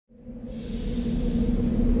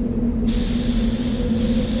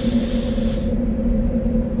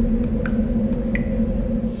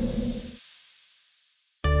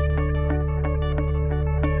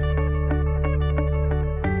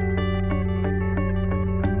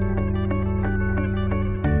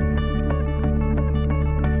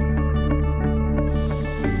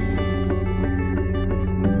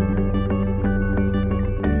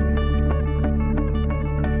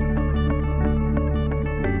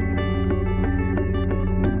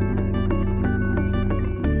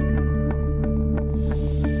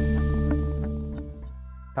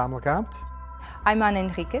Pamela Kaapt. I'm Anne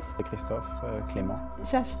Enriquez. Christophe Clément.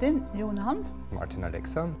 Kerstin Jonehand. Martin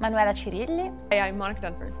Alexa. Manuela Cirilli. Hey, I'm Monica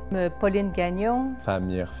Dunford. Pauline Gagnon.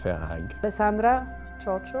 Samir Ferrag. Alessandra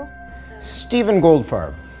Cioccio. Stephen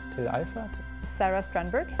Goldfarb. Till Eifert. Sarah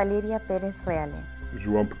Strandberg. Valeria Perez Reale.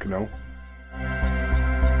 João Pequenão.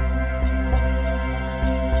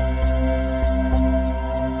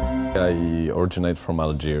 I originate from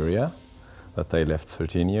Algeria, that I left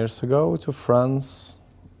 13 years ago to France.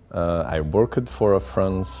 I worked for a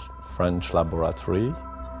French laboratory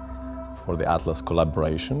for the Atlas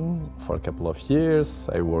collaboration for a couple of years.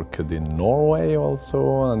 I worked in Norway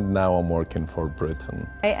also, and now I'm working for Britain.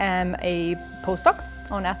 I am a postdoc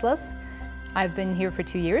on Atlas. I've been here for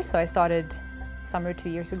 2 years, so I started summer 2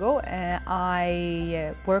 years ago.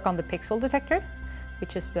 I work on the pixel detector,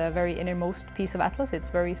 which is the very innermost piece of Atlas. It's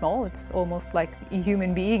very small. It's almost like a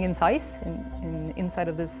human being in size inside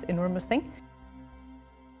of this enormous thing.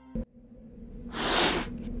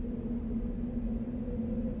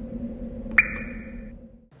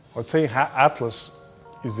 I'd say Atlas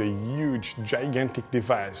is a huge, gigantic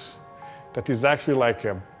device that is actually like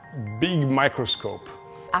a big microscope.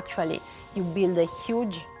 Actually, you build a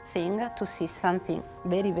huge thing to see something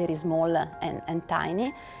very, very small and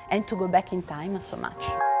tiny, and to go back in time so much.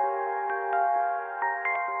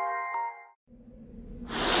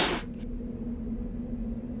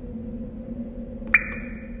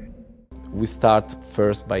 We start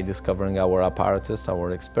first by discovering our apparatus,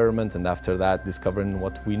 our experiment, and after that discovering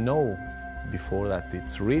what we know before that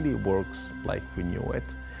it really works like we knew it.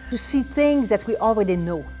 To see things that we already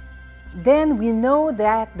know. Then we know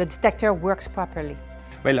that the detector works properly.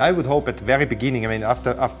 Well, I would hope at the very beginning,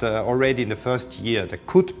 after already in the first year, there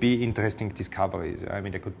could be interesting discoveries.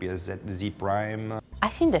 There could be a Z prime. I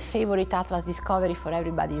think the favorite Atlas discovery for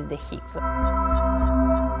everybody is the Higgs.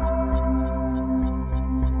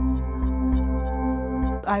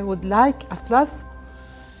 I would like Atlas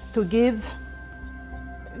to give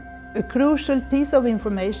a crucial piece of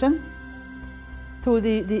information to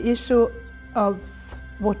the issue of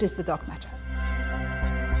what is the dark matter.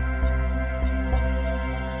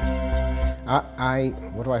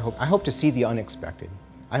 What do I hope? I hope to see the unexpected.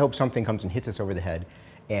 I hope something comes and hits us over the head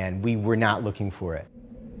and we were not looking for it.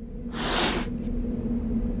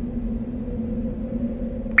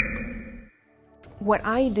 What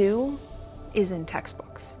I do is in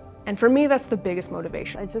textbooks. And for me, that's the biggest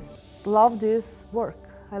motivation. I just love this work.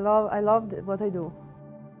 I love what I do.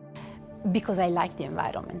 Because I like the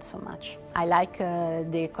environment so much. I like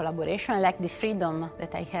the collaboration, I like the freedom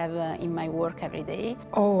that I have in my work every day.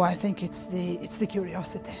 Oh, I think it's the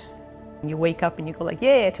curiosity. You wake up and you go like,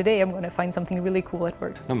 yeah, today I'm going to find something really cool at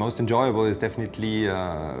work. The most enjoyable is definitely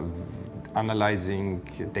analyzing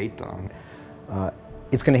data.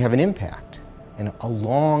 It's going to have an impact, and a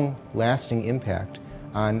long-lasting impact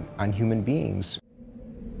on human beings.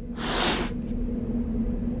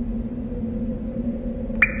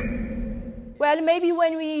 Well, maybe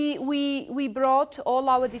when we brought all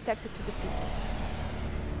our detectors to the pit.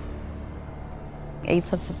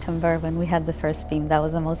 8th of September, when we had the first beam, that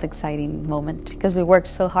was the most exciting moment because we worked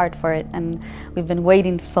so hard for it and we've been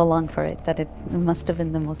waiting so long for it that it must have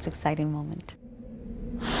been the most exciting moment.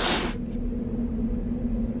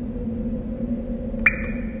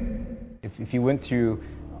 If you went through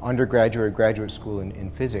undergraduate or graduate school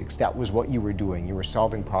in physics, that was what you were doing. You were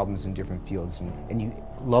solving problems in different fields and you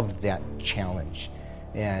loved that challenge.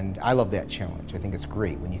 And I love that challenge. I think it's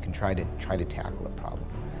great when you can try to tackle a problem.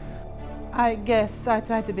 I guess I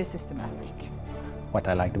try to be systematic. What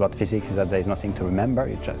I liked about physics is that there is nothing to remember,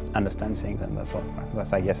 you just understand things, and that's all.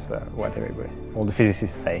 That's, I guess, what all the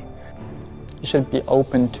physicists say. You should be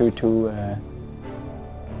open to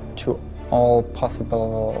all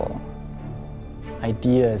possible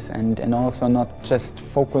ideas and also not just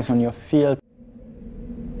focus on your field.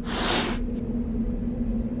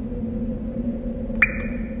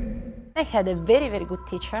 I had a very, very good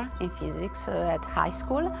teacher in physics at high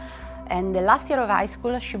school, and the last year of high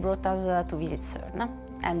school she brought us to visit CERN,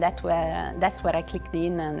 and that's where I clicked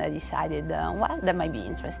in and I decided, well, that might be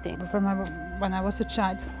interesting. From when I was a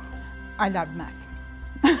child, I loved math.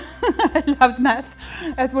 I loved math.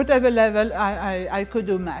 At whatever level I could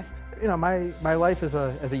do math. You know, my life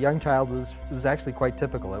as a young child was actually quite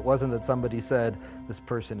typical. It wasn't that somebody said, this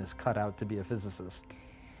person is cut out to be a physicist.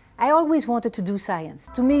 I always wanted to do science.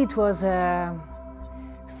 To me it was,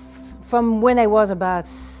 from when I was about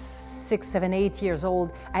 6, 7, 8 years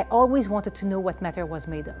old, I always wanted to know what matter was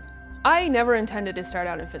made of. I never intended to start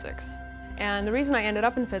out in physics. And the reason I ended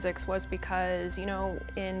up in physics was because, you know,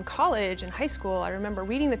 in college and high school, I remember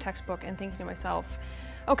reading the textbook and thinking to myself,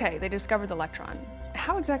 okay, they discovered the electron.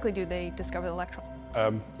 How exactly do they discover the electron?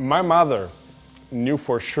 My mother knew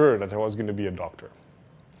for sure that I was going to be a doctor.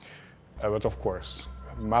 But of course,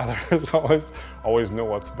 mothers always know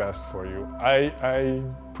what's best for you. I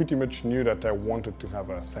pretty much knew that I wanted to have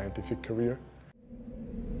a scientific career.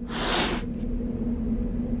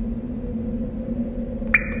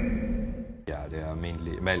 Yeah, they are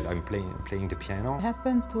mainly, well, I'm playing the piano. I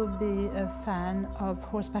happen to be a fan of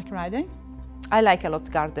horseback riding. I like a lot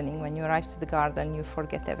gardening. When you arrive to the garden, you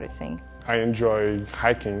forget everything. I enjoy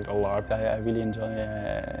hiking a lot. I really enjoy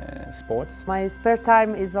sports. My spare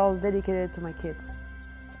time is all dedicated to my kids.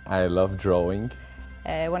 I love drawing.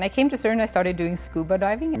 When I came to CERN, I started doing scuba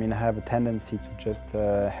diving. I mean, I have a tendency to just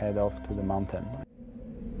head off to the mountain.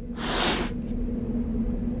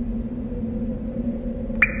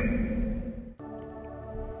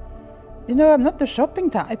 You know, I'm not the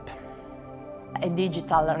shopping type. A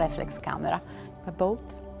digital reflex camera. A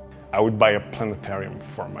boat. I would buy a planetarium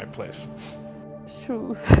for my place.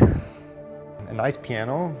 Shoes. A nice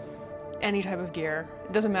piano. Any type of gear,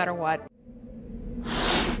 it doesn't matter what.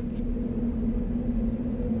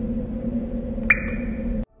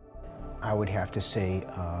 I would have to say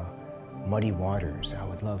muddy waters. I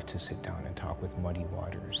would love to sit down and talk with muddy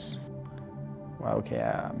waters. Well, okay,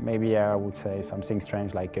 maybe I would say something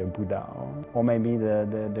strange like Buddha, or maybe the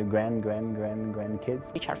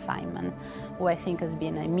grandkids. Richard Feynman, who I think has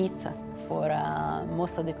been a myth for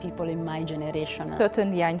most of the people in my generation.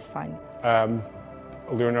 Certainly Einstein.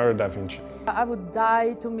 Leonardo da Vinci. I would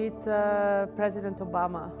die to meet President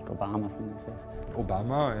Obama. Obama, for instance.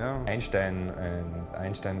 Obama, yeah.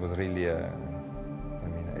 Einstein was really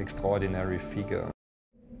an extraordinary figure.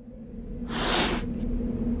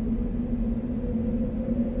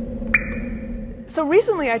 So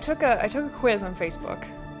recently I took a quiz on Facebook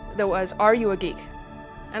that was, are you a geek?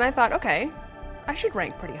 And I thought, okay, I should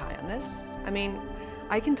rank pretty high on this. I mean,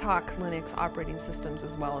 I can talk Linux operating systems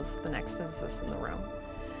as well as the next physicist in the room.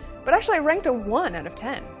 But actually I ranked a 1 out of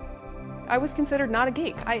 10. I was considered not a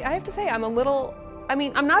geek. I have to say, I'm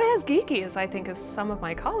not as geeky as I think as some of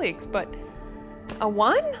my colleagues, but a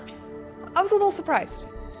 1? I was a little surprised.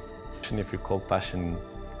 If you call passion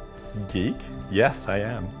geek, yes, I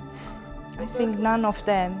am. I think none of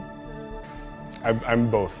them. I'm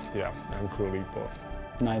both, yeah. I'm clearly both.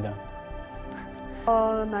 Neither.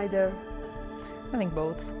 Neither. I think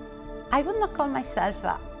both. I would not call myself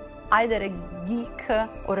either a geek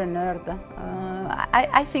or a nerd.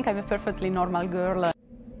 I think I'm a perfectly normal girl.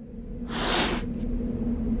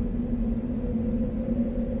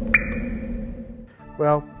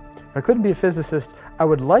 Well, if I couldn't be a physicist, I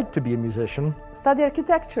would like to be a musician. Study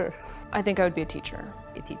architecture. I think I would be a teacher.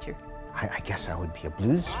 A teacher. I guess I would be a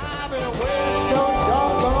blues fan.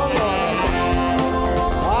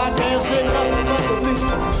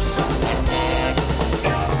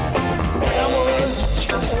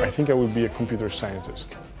 I think I would be a computer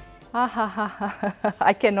scientist.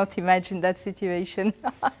 I cannot imagine that situation.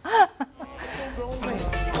 You're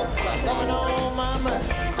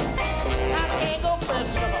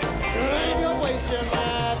wasting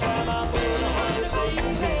my time. I'm doing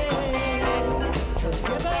 100 days.